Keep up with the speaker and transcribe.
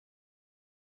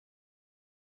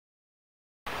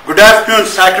Good afternoon,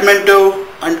 Sacramento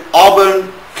and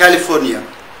Auburn, California.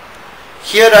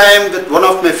 Here I am with one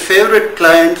of my favorite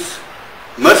clients,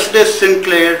 Mercedes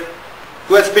Sinclair,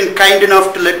 who has been kind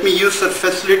enough to let me use her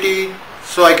facility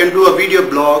so I can do a video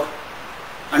blog.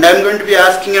 And I'm going to be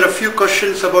asking her a few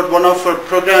questions about one of her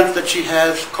programs that she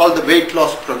has called the weight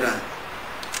loss program.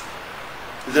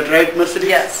 Is that right, Mercedes?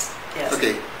 Yes.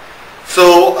 Okay.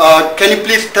 So, can you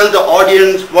please tell the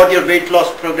audience what your weight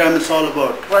loss program is all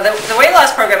about? Well, the weight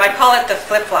loss program, I call it the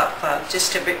Flip-Flop Club,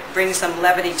 just to bring some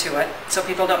levity to it, so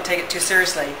people don't take it too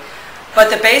seriously. But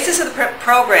the basis of the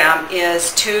program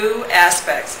is two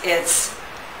aspects. It's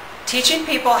teaching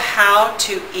people how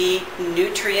to eat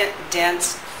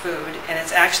nutrient-dense food, and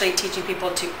it's actually teaching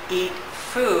people to eat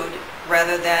food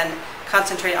rather than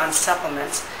concentrate on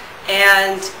supplements.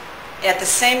 And at the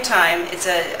same time, it's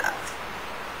a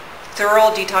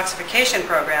thorough detoxification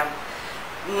program.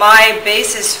 My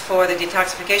basis for the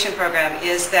detoxification program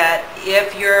is that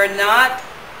if you're not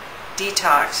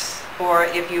detoxed, or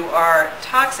if you are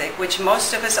toxic, which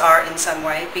most of us are in some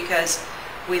way because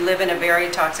we live in a very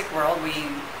toxic world,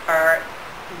 our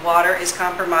water is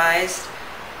compromised,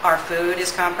 our food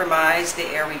is compromised, the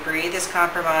air we breathe is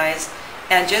compromised,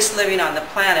 and just living on the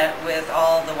planet with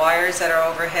all the wires that are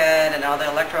overhead and all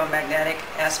the electromagnetic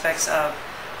aspects of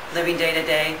living day to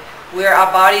day, where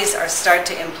our bodies start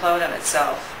to implode on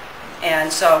itself. And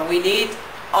so we need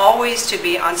always to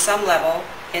be on some level,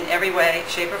 in every way,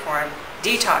 shape or form,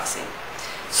 detoxing.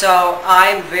 So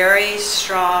I'm very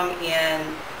strong in,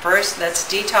 first let's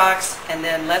detox, and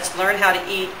then let's learn how to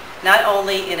eat, not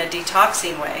only in a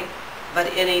detoxing way,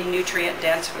 but in a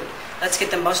nutrient-dense food. Let's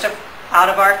get the most out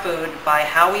of our food by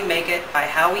how we make it, by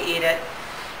how we eat it.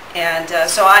 And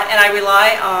so I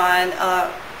rely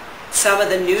on some of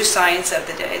the new science of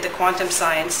the day, the quantum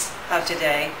science of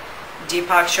today,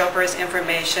 Deepak Chopra's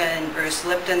information, Bruce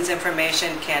Lipton's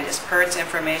information, Candace Pert's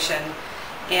information,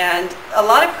 and a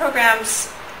lot of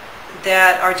programs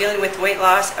that are dealing with weight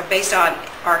loss are based on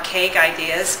archaic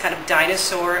ideas, kind of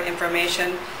dinosaur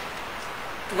information.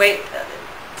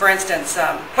 For instance,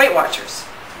 Weight Watchers.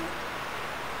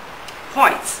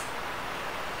 Points.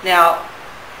 Now,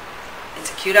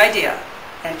 it's a cute idea,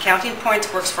 and counting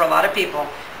points works for a lot of people,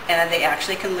 and they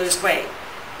actually can lose weight.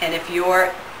 And if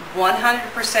your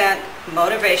 100%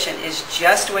 motivation is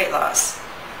just weight loss,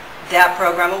 that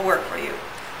program will work for you.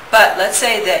 But let's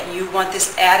say that you want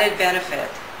this added benefit,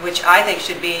 which I think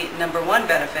should be number one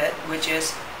benefit, which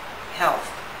is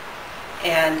health,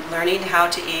 and learning how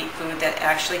to eat food that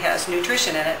actually has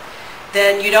nutrition in it.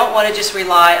 Then you don't want to just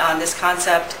rely on this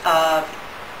concept of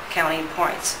counting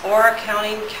points or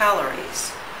counting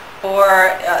calories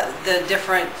or the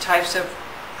different types of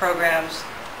programs,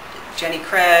 Jenny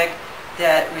Craig,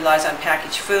 that relies on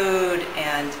packaged food,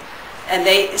 and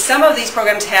some of these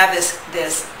programs have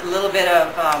this little bit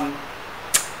of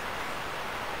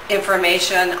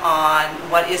information on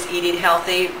what is eating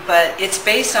healthy, but it's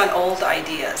based on old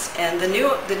ideas. And the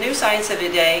new science of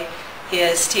today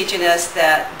is teaching us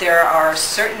that there are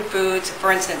certain foods.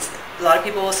 For instance, a lot of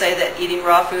people will say that eating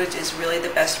raw foods is really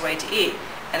the best way to eat,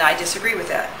 and I disagree with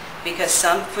that, because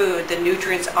some food, the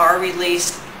nutrients are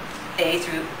released A,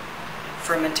 through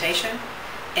fermentation,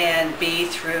 and B,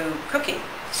 through cooking.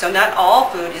 So not all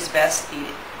food is best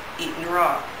eaten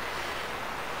raw.